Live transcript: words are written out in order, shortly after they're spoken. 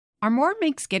Armoire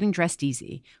makes getting dressed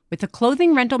easy. With a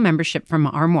clothing rental membership from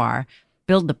Armoire,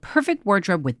 build the perfect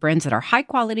wardrobe with brands that are high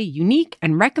quality, unique,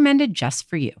 and recommended just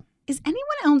for you. Is anyone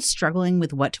else struggling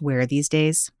with what to wear these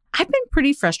days? I've been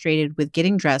pretty frustrated with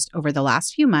getting dressed over the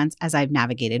last few months as I've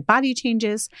navigated body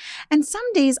changes, and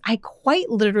some days I quite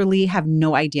literally have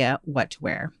no idea what to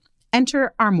wear.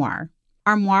 Enter Armoire.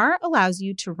 Armoire allows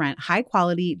you to rent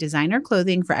high-quality designer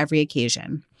clothing for every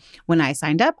occasion. When I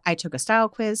signed up, I took a style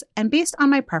quiz, and based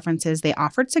on my preferences, they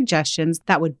offered suggestions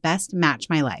that would best match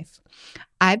my life.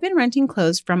 I've been renting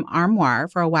clothes from Armoire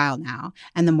for a while now,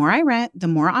 and the more I rent, the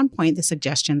more on point the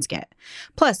suggestions get.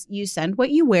 Plus, you send what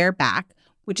you wear back,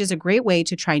 which is a great way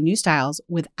to try new styles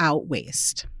without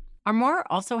waste. Armoire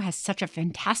also has such a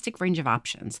fantastic range of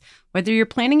options. Whether you're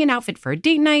planning an outfit for a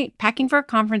date night, packing for a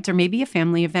conference, or maybe a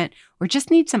family event, or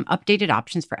just need some updated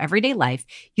options for everyday life,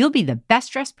 you'll be the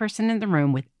best dressed person in the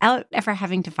room without ever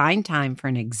having to find time for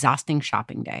an exhausting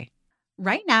shopping day.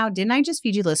 Right now, Didn't I Just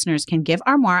Feed You listeners can give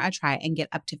Armoire a try and get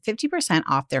up to 50%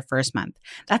 off their first month.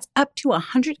 That's up to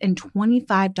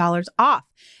 $125 off.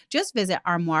 Just visit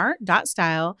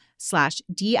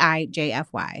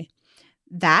armoire.style/DIJFY.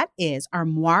 That is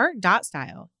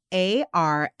armoire.style,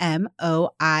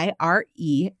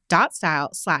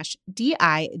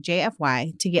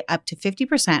 ARMOIRE.style/DIJFY to get up to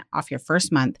 50% off your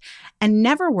first month and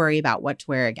never worry about what to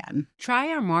wear again. Try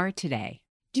Armoire today.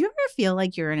 Do you ever feel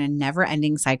like you're in a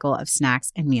never-ending cycle of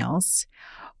snacks and meals?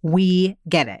 We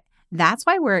get it. That's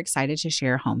why we're excited to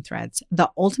share Home Threads,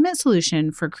 the ultimate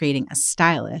solution for creating a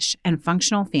stylish and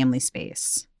functional family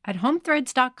space. At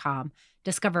homethreads.com,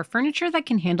 discover furniture that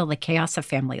can handle the chaos of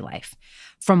family life.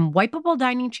 From wipeable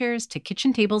dining chairs to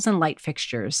kitchen tables and light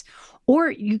fixtures.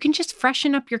 Or you can just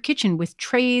freshen up your kitchen with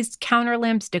trays, counter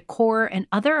lamps, decor, and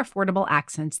other affordable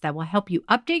accents that will help you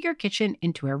update your kitchen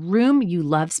into a room you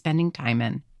love spending time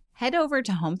in. Head over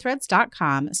to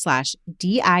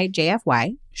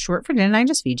homethreads.com/DIJFY, short for Didn't I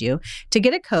Just Feed You, to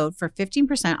get a code for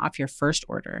 15% off your first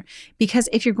order. Because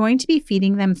if you're going to be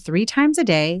feeding them 3 times a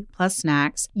day, plus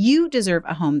snacks, you deserve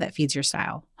a home that feeds your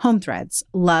style. Home Threads,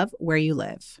 love where you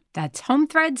live. That's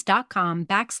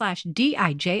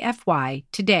homethreads.com/DIJFY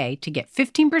today to get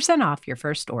 15% off your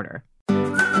first order.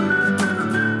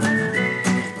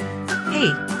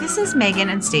 Hey, this is Megan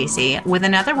and Stacy with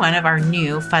another one of our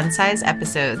new fun-size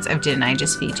episodes of Didn't I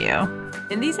Just Feed You?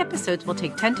 In these episodes, we'll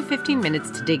take 10 to 15 minutes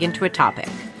to dig into a topic.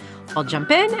 I'll jump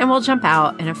in and we'll jump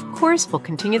out, and of course, we'll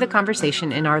continue the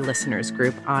conversation in our listeners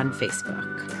group on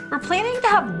Facebook. We're planning to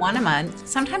have one a month.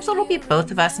 Sometimes it'll be both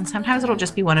of us, and sometimes it'll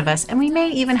just be one of us, and we may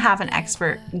even have an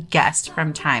expert guest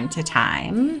from time to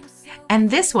time. And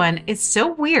this one is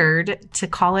so weird to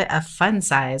call it a fun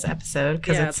size episode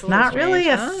because it's not really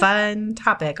a fun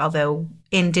topic, although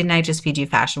in Didn't I Just Feed You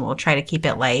fashion, we'll try to keep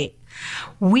it light.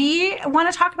 We want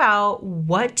to talk about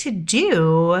what to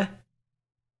do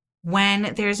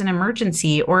when there's an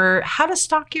emergency or how to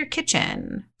stock your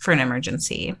kitchen for an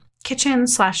emergency,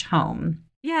 kitchen/home.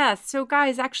 Yeah. So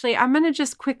guys, actually, I'm going to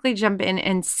just quickly jump in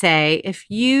and say, if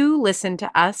you listen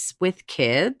to us with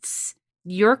kids,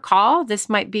 your call. This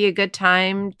might be a good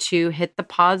time to hit the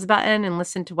pause button and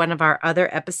listen to one of our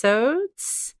other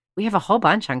episodes. We have a whole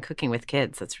bunch on cooking with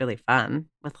kids. That's really fun,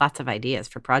 with lots of ideas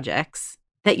for projects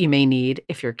that you may need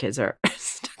if your kids are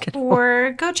stuck at home.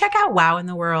 Or go check out Wow in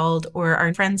the World, or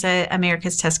our friends at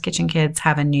America's Test Kitchen Kids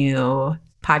have a new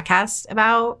podcast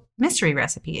about mystery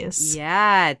recipes.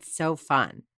 Yeah, it's so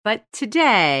fun. But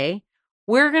today,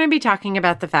 we're going to be talking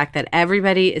about the fact that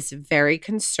everybody is very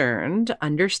concerned,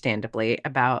 understandably,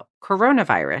 about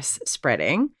coronavirus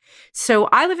spreading. So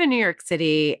I live in New York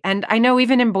City, and I know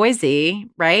even in Boise,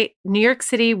 right? New York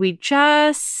City, we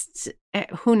just,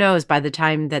 who knows by the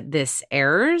time that this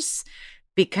airs,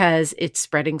 because it's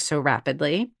spreading so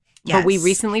rapidly. Yes. But we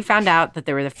recently found out that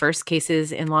there were the first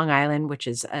cases in Long Island, which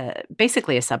is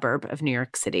basically a suburb of New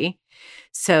York City.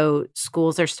 So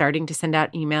schools are starting to send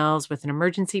out emails with an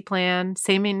emergency plan.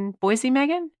 Same in Boise,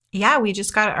 Megan? Yeah, we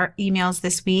just got our emails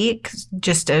this week,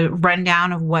 just a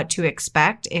rundown of what to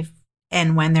expect if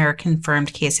and when there are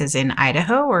confirmed cases in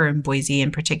Idaho or in Boise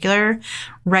in particular.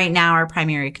 Right now, our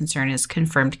primary concern is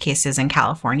confirmed cases in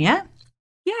California.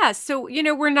 Yeah, so,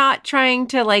 we're not trying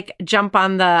to jump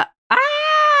on the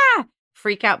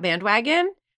freak out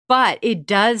bandwagon, but it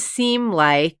does seem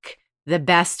like the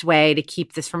best way to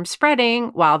keep this from spreading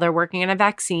while they're working on a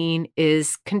vaccine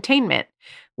is containment,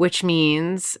 which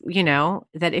means,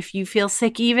 that if you feel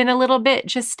sick even a little bit,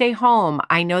 just stay home.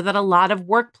 I know that a lot of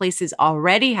workplaces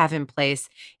already have in place,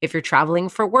 if you're traveling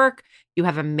for work, you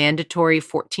have a mandatory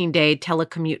 14-day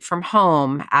telecommute from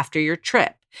home after your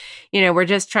trip. We're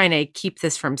just trying to keep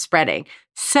this from spreading.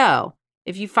 So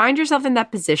if you find yourself in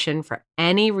that position for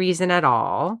any reason at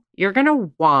all, you're going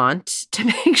to want to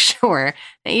make sure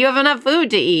that you have enough food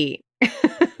to eat.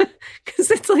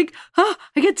 Because it's like, oh,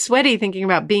 I get sweaty thinking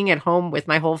about being at home with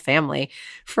my whole family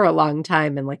for a long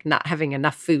time and like not having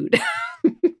enough food.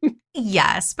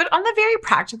 Yes. But on the very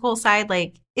practical side,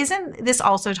 like, isn't this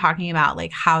also talking about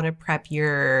like how to prep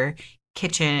your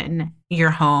kitchen, your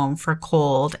home for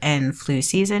cold and flu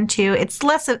season too? It's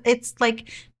like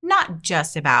not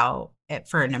just about it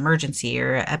for an emergency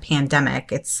or a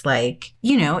pandemic. It's like,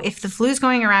 if the flu's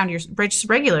going around, your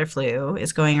regular flu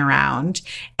is going around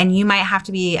and you might have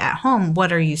to be at home,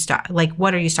 what are you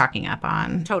stocking up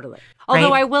on? Totally.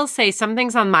 Although right? I will say some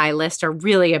things on my list are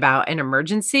really about an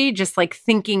emergency, just like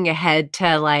thinking ahead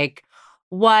to like,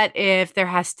 what if there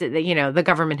has to, the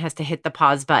government has to hit the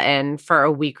pause button for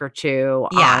a week or two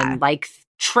on like,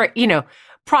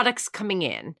 products coming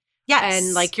in. Yes.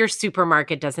 And like your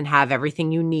supermarket doesn't have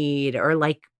everything you need, or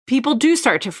like people do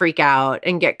start to freak out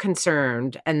and get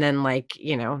concerned. And then like,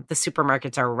 the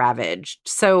supermarkets are ravaged.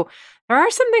 So there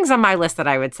are some things on my list that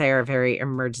I would say are very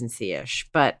emergency-ish,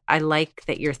 but I like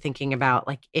that you're thinking about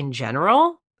like in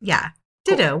general. Yeah.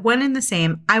 Ditto. One and the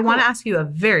same. I want to ask you a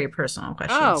very personal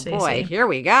question. Oh, Stacey. boy. Here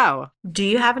we go. Do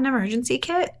you have an emergency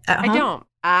kit at home?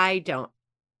 I don't.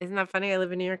 Isn't that funny? I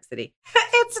live in New York City.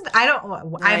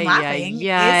 I'm laughing.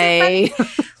 Yay. Is it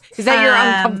funny? Is that your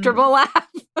uncomfortable laugh?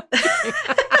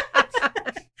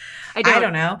 I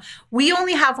don't know. We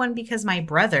only have one because my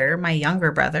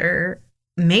younger brother,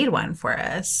 made one for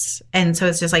us. And so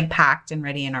it's just like packed and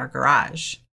ready in our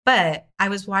garage. But I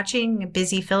was watching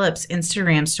Busy Phillips'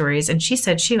 Instagram stories and she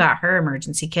said she got her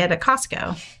emergency kit at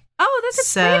Costco. Oh,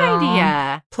 that's a great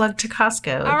idea. Plug to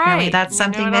Costco. All right. That's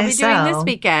something what I'll be sell. doing this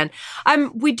weekend.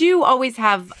 We do always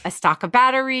have a stock of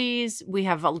batteries. We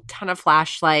have a ton of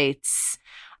flashlights.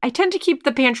 I tend to keep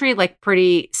the pantry like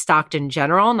pretty stocked in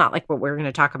general, not like what we're going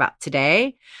to talk about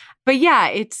today. But yeah,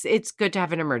 it's good to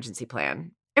have an emergency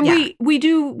plan. And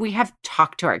we have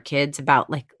talked to our kids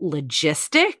about like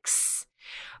logistics,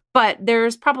 but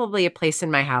there's probably a place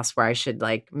in my house where I should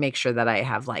like make sure that I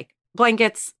have like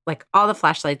blankets, like all the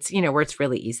flashlights, where it's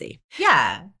really easy.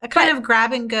 Yeah. A kind of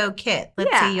grab and go kit.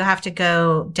 Let's say you have to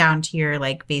go down to your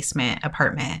like basement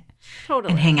apartment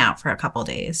and hang out for a couple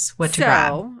days. What to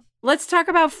grab? Let's talk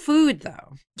about food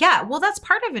though. Yeah. Well, that's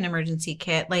part of an emergency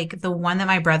kit. Like the one that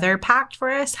my brother packed for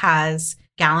us has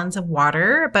gallons of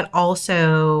water, but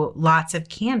also lots of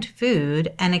canned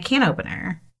food and a can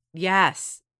opener.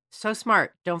 Yes. So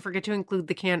smart. Don't forget to include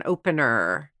the can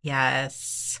opener.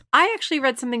 Yes. I actually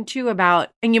read something too about,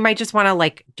 and you might just want to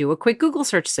like do a quick Google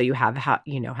search so you have how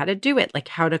to do it, like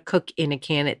how to cook in a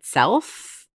can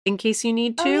itself in case you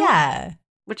need to. Oh, yeah.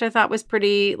 Which I thought was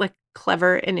pretty like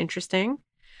clever and interesting.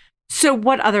 So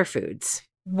what other foods?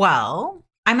 Well,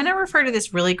 I'm going to refer to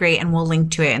this really great, and we'll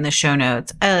link to it in the show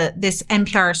notes. This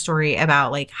NPR story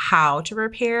about like how to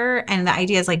prepare. And the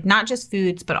idea is like not just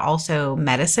foods, but also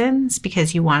medicines,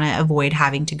 because you want to avoid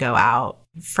having to go out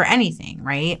for anything,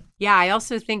 right? Yeah, I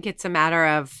also think it's a matter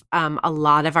of a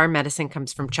lot of our medicine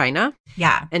comes from China.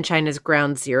 Yeah. And China's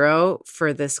ground zero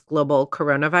for this global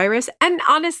coronavirus. And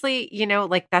honestly,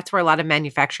 like that's where a lot of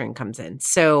manufacturing comes in.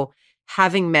 So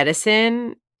having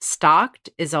medicine stocked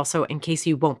is also in case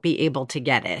you won't be able to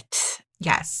get it.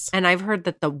 Yes. And I've heard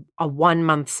that a 1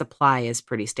 month supply is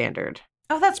pretty standard.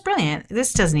 Oh, that's brilliant.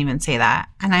 This doesn't even say that.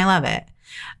 And I love it.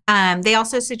 They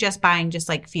also suggest buying just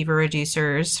like fever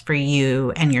reducers for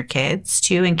you and your kids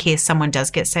too, in case someone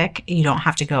does get sick. You don't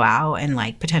have to go out and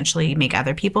like potentially make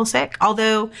other people sick.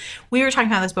 Although we were talking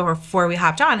about this before we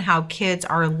hopped on, how kids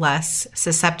are less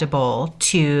susceptible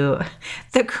to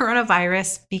the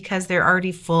coronavirus because they're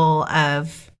already full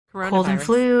of cold and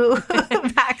flu.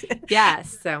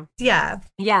 Yes. So yeah,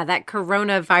 that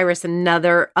coronavirus and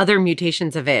other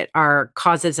mutations of it are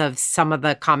causes of some of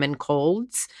the common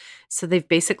colds. So they've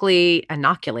basically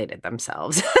inoculated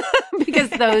themselves because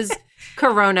those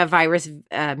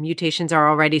coronavirus mutations are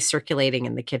already circulating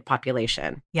in the kid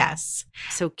population. Yes.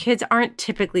 So kids aren't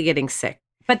typically getting sick.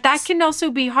 But that can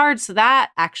also be hard. So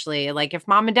that actually, like if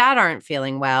mom and dad aren't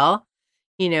feeling well,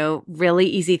 really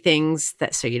easy things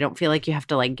so you don't feel like you have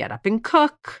to like get up and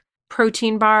cook.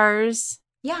 Protein bars.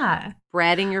 Yeah.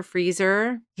 Bread in your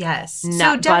freezer. Yes.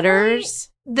 Nut butters.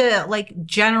 The like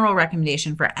general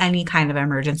recommendation for any kind of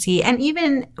emergency, and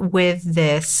even with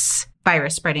this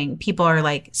virus spreading, people are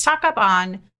like stock up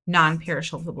on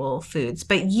non-perishable foods.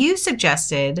 But you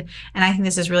suggested, and I think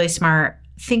this is really smart,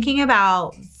 thinking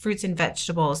about fruits and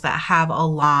vegetables that have a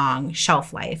long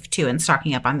shelf life too, and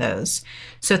stocking up on those.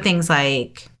 So things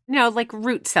like like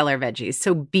root cellar veggies.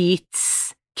 So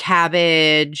beets,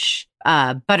 cabbage,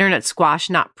 butternut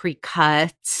squash, not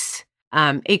pre-cut,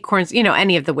 acorns,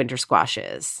 any of the winter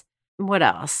squashes. What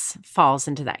else falls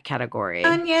into that category?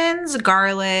 Onions,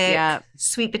 garlic,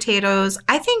 sweet potatoes.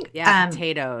 I think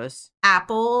potatoes.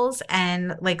 Apples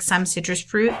and like some citrus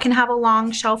fruit can have a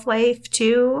long shelf life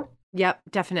too. Yep,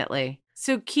 definitely.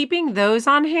 So keeping those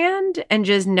on hand and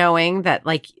just knowing that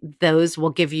like those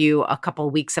will give you a couple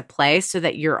weeks of play so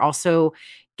that you're also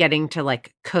getting to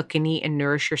like cook and eat and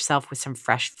nourish yourself with some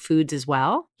fresh foods as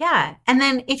well. Yeah. And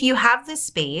then if you have the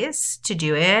space to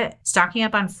do it, stocking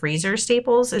up on freezer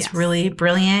staples is really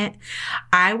brilliant.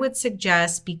 I would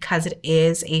suggest, because it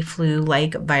is a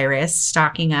flu-like virus,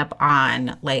 stocking up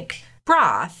on like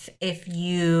broth. If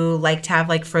you like to have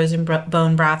like frozen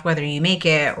bone broth, whether you make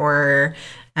it or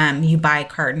you buy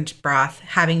cartoned broth,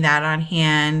 having that on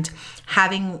hand,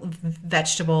 having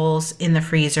vegetables in the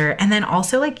freezer, and then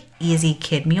also like easy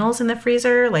kid meals in the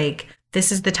freezer. Like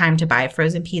this is the time to buy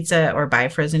frozen pizza or buy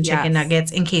frozen chicken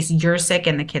nuggets in case you're sick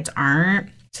and the kids aren't,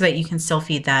 so that you can still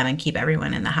feed them and keep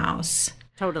everyone in the house.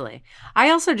 Totally. I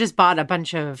also just bought a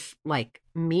bunch of like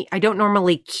meat. I don't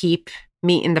normally keep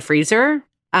meat in the freezer.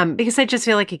 Because I just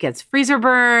feel like it gets freezer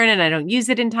burn and I don't use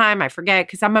it in time. I forget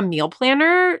because I'm a meal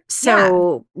planner.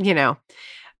 So,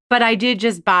 but I did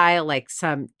just buy like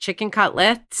some chicken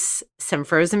cutlets, some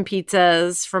frozen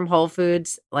pizzas from Whole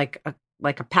Foods, like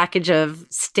a package of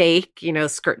steak,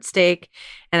 skirt steak.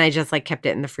 And I just like kept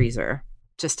it in the freezer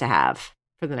just to have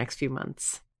for the next few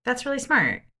months. That's really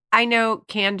smart. I know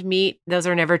canned meat, those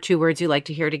are never two words you like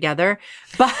to hear together,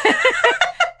 but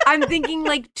I'm thinking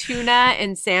like tuna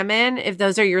and salmon, if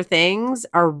those are your things,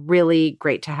 are really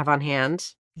great to have on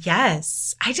hand.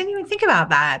 Yes. I didn't even think about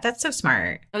that. That's so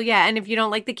smart. Oh, yeah. And if you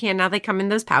don't like the can, now they come in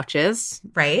those pouches.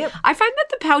 Right. I find that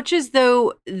the pouches,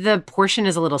 though, the portion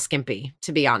is a little skimpy,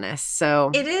 to be honest.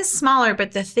 So it is smaller,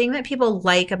 but the thing that people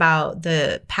like about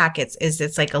the packets is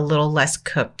it's like a little less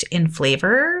cooked in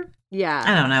flavor. Yeah.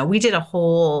 I don't know. We did a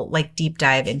whole like deep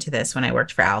dive into this when I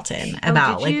worked for Alton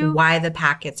about like why the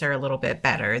packets are a little bit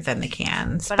better than the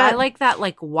cans. But I like that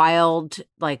like wild,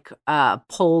 like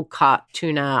pole caught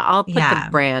tuna. I'll put the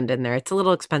brand in there. It's a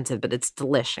little expensive, but it's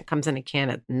delish. It comes in a can,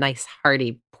 a nice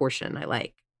hearty portion. I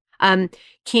like.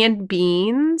 Canned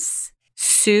beans,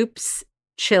 soups,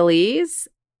 chilies.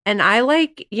 And I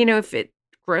like, if it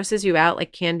grosses you out,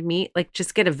 like canned meat, like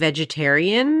just get a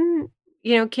vegetarian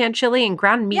canned chili, and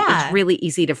ground meat is really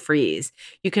easy to freeze.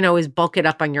 You can always bulk it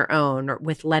up on your own or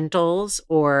with lentils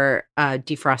or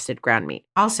defrosted ground meat.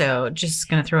 Also, just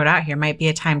going to throw it out here, might be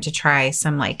a time to try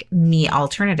some like meat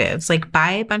alternatives. Like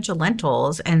buy a bunch of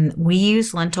lentils, and we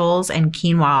use lentils and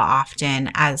quinoa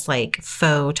often as like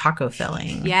faux taco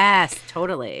filling. Yes,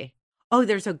 totally. Oh,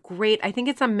 there's a great, I think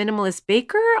it's a Minimalist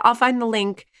Baker. I'll find the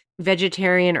link.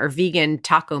 Vegetarian or vegan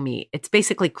taco meat. It's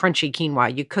basically crunchy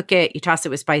quinoa. You cook it, you toss it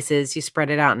with spices, you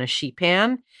spread it out in a sheet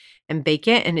pan and bake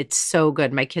it, and it's so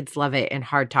good. My kids love it in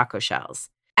hard taco shells.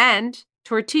 And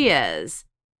tortillas,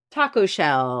 taco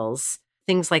shells,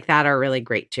 things like that are really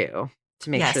great too, to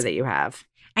make sure that you have.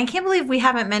 I can't believe we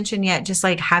haven't mentioned yet just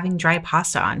like having dry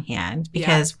pasta on hand,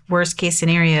 because worst case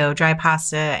scenario, dry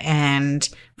pasta and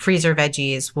freezer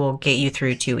veggies will get you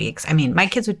through 2 weeks. I mean, my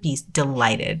kids would be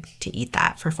delighted to eat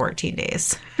that for 14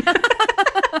 days.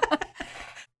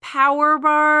 Power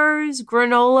bars,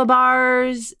 granola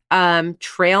bars,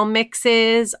 trail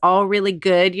mixes, all really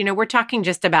good. We're talking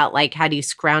just about like how do you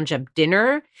scrounge up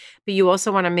dinner, but you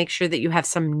also want to make sure that you have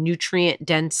some nutrient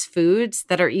dense foods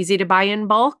that are easy to buy in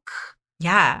bulk.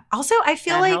 Yeah. Also, I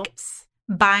feel that like helps.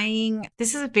 Buying,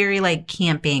 this is a very like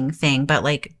camping thing, but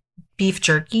like beef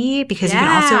jerky, because you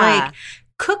can also like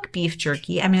cook beef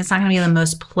jerky. I mean, it's not going to be the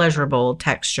most pleasurable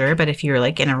texture, but if you're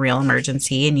like in a real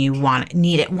emergency and you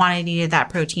needed that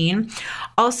protein,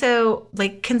 also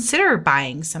like consider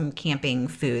buying some camping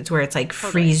foods where it's like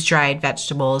freeze dried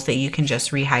vegetables that you can just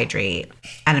rehydrate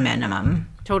at a minimum.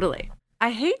 Totally.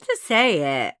 I hate to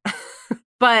say it,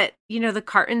 but the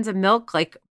cartons of milk,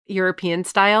 like European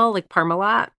style, like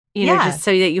Parmalat, just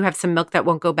so that you have some milk that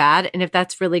won't go bad. And if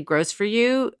that's really gross for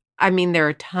you, I mean, there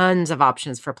are tons of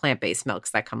options for plant-based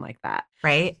milks that come like that.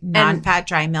 Right. Non-fat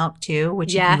dry milk too,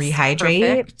 which you can rehydrate.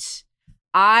 Perfect.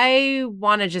 I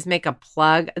want to just make a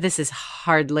plug. This is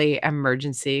hardly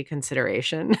emergency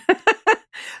consideration.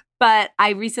 But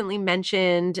I recently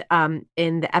mentioned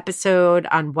in the episode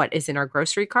on what is in our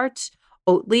grocery carts,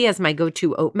 Oatly as my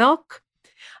go-to oat milk.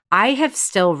 I have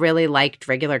still really liked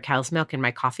regular cow's milk in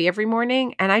my coffee every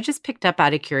morning. And I just picked up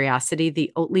out of curiosity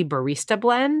the Oatly Barista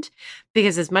Blend,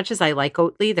 because as much as I like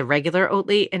Oatly, the regular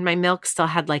Oatly in my milk still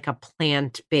had like a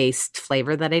plant-based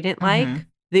flavor that I didn't like.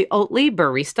 The Oatly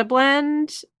Barista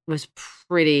Blend was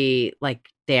pretty like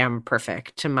damn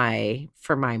perfect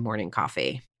for my morning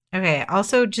coffee. Okay.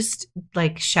 Also, just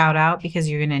like shout out because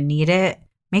you're going to need it.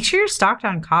 Make sure you're stocked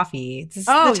on coffee. This is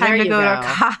the time to go to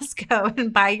Costco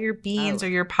and buy your beans or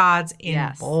your pods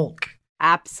in bulk.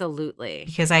 Absolutely.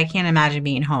 Because I can't imagine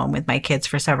being home with my kids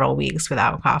for several weeks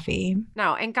without coffee.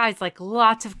 No, and guys, like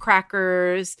lots of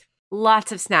crackers,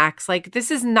 lots of snacks. Like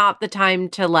this is not the time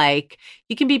to like,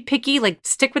 you can be picky, like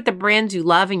stick with the brands you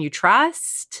love and you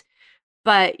trust.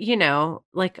 But, you know,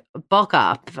 like bulk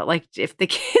up. Like if the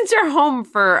kids are home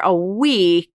for a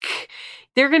week,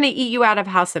 they're going to eat you out of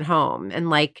house and home. And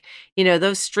like, you know,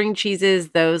 those string cheeses,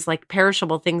 those like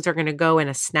perishable things are going to go in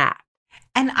a snack.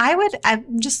 And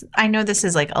I know this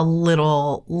is like a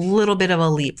little bit of a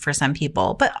leap for some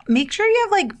people, but make sure you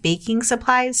have like baking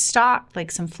supplies stocked,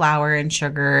 like some flour and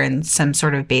sugar and some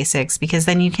sort of basics, because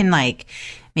then you can like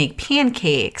make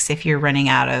pancakes if you're running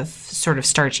out of sort of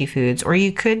starchy foods. Or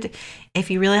you could, if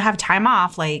you really have time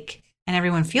off, like, and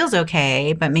everyone feels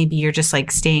okay, but maybe you're just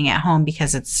like staying at home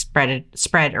because it's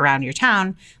spread around your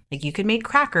town. Like you could make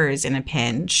crackers in a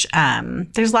pinch.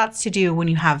 There's lots to do when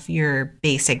you have your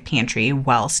basic pantry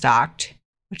well stocked,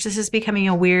 which this is becoming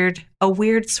a weird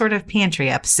sort of pantry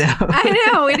episode.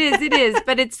 I know it is.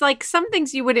 But it's like some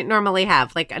things you wouldn't normally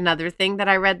have. Like another thing that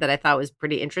I read that I thought was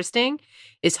pretty interesting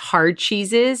is hard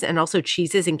cheeses and also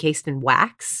cheeses encased in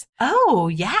wax. Oh,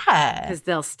 yeah. Because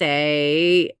they'll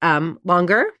stay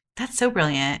longer. That's so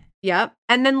brilliant. Yep.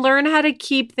 And then learn how to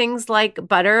keep things like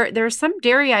butter. There are some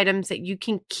dairy items that you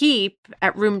can keep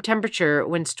at room temperature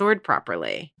when stored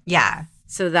properly. Yeah.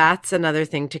 So that's another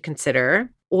thing to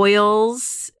consider.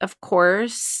 Oils, of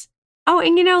course. Oh,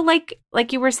 and you know, like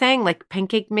you were saying, like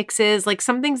pancake mixes, like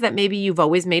some things that maybe you've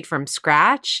always made from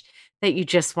scratch that you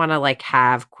just want to like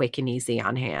have quick and easy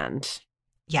on hand.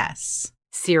 Yes.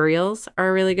 Cereals are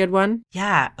a really good one.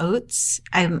 Yeah, oats.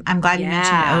 I'm glad you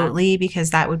mentioned Oatly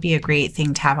because that would be a great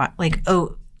thing to have on, like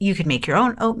oat. You could make your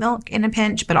own oat milk in a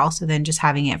pinch, but also then just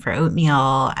having it for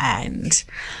oatmeal and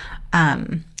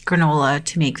granola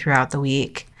to make throughout the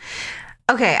week.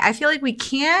 Okay, I feel like we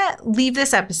can't leave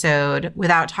this episode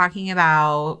without talking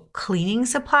about cleaning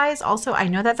supplies. Also, I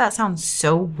know that sounds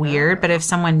so weird, but if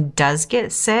someone does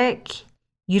get sick,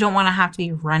 you don't want to have to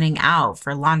be running out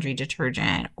for laundry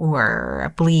detergent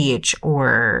or bleach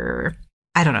or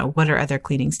I don't know, what are other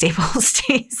cleaning staples,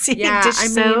 Stacey? Yeah,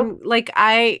 mean, like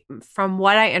from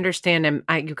what I understand,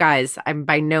 you guys, I'm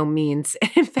by no means an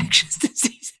infectious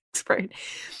disease expert,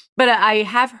 but I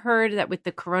have heard that with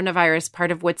the coronavirus, part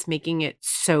of what's making it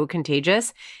so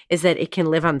contagious is that it can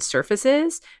live on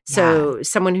surfaces. So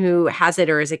someone who has it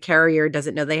or is a carrier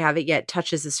doesn't know they have it yet,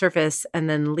 touches the surface and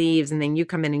then leaves. And then you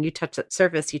come in and you touch that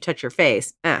surface, you touch your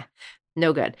face.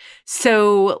 No good.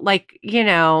 So like, you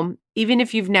know, even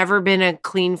if you've never been a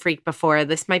clean freak before,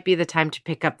 this might be the time to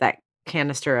pick up that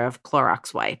canister of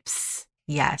Clorox wipes.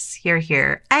 Yes,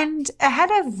 here. And ahead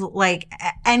of like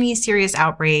any serious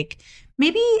outbreak,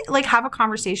 maybe like have a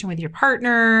conversation with your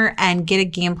partner and get a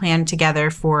game plan together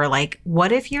for like,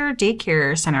 what if your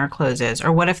daycare center closes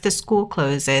or what if the school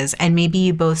closes and maybe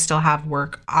you both still have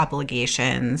work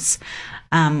obligations?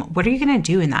 What are you going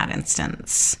to do in that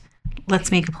instance?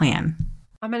 Let's make a plan.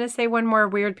 I'm going to say one more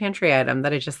weird pantry item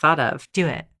that I just thought of. Do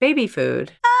it. Baby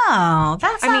food. Oh,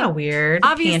 that's not a weird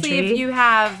obviously pantry. If you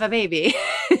have a baby.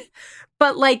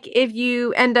 But like if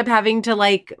you end up having to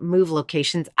like move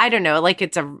locations, I don't know, like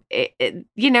it's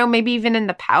you know, maybe even in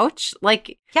the pouch,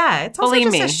 like. Yeah, it's also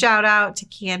just a shout out to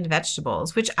canned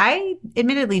vegetables, which I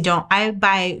admittedly don't. I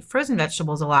buy frozen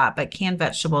vegetables a lot, but canned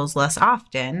vegetables less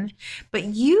often. But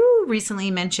you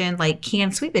recently mentioned like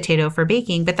canned sweet potato for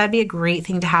baking, but that'd be a great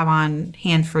thing to have on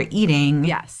hand for eating.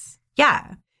 Yes.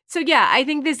 Yeah. So yeah, I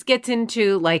think this gets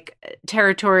into like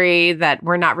territory that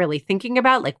we're not really thinking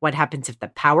about, like what happens if the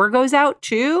power goes out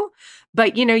too.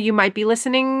 But, you know, you might be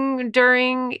listening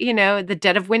during, you know, the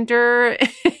dead of winter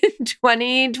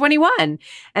 2021.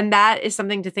 And that is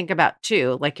something to think about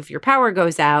too. Like if your power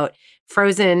goes out,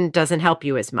 frozen doesn't help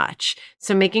you as much.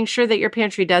 So making sure that your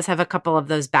pantry does have a couple of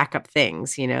those backup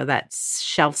things, you know, that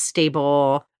shelf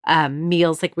stable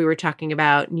meals like we were talking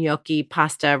about, gnocchi,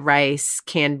 pasta, rice,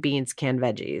 canned beans, canned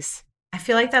veggies. I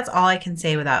feel like that's all I can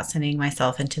say without sending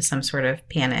myself into some sort of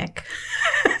panic.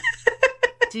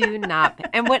 Do not.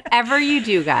 And whatever you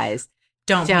do, guys,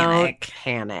 don't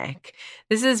panic.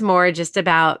 This is more just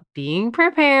about being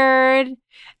prepared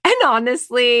and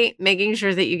honestly making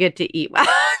sure that you get to eat well.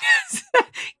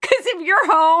 Because if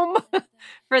you're home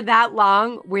for that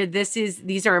long where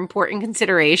these are important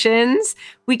considerations,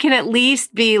 we can at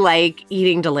least be like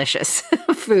eating delicious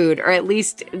food or at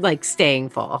least like staying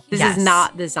full. This is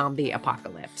not the zombie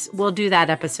apocalypse. We'll do that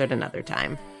episode another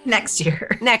time. Next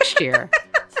year.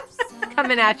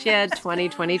 coming at you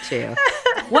 2022.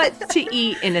 What to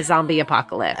eat in a zombie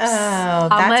apocalypse? Oh,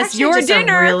 that's unless your just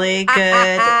dinner.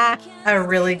 A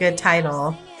really good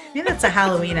title. Maybe that's a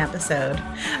Halloween episode.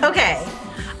 Okay.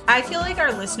 I feel like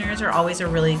our listeners are always a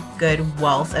really good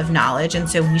wealth of knowledge. And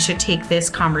so we should take this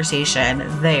conversation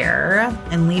there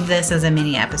and leave this as a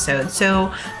mini episode.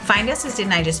 So find us as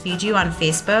Didn't I Just Feed You on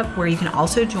Facebook, where you can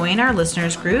also join our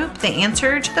listeners group. The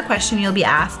answer to the question you'll be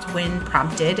asked when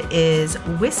prompted is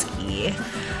whiskey.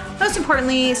 Most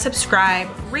importantly, subscribe,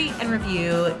 rate, and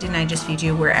review Didn't I Just Feed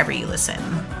You wherever you listen.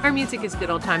 Our music is Good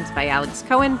Old Times by Alex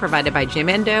Cohen, provided by Jim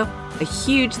Endo. A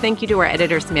huge thank you to our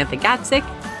editor, Samantha Gatzik.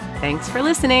 Thanks for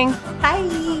listening.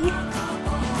 Bye.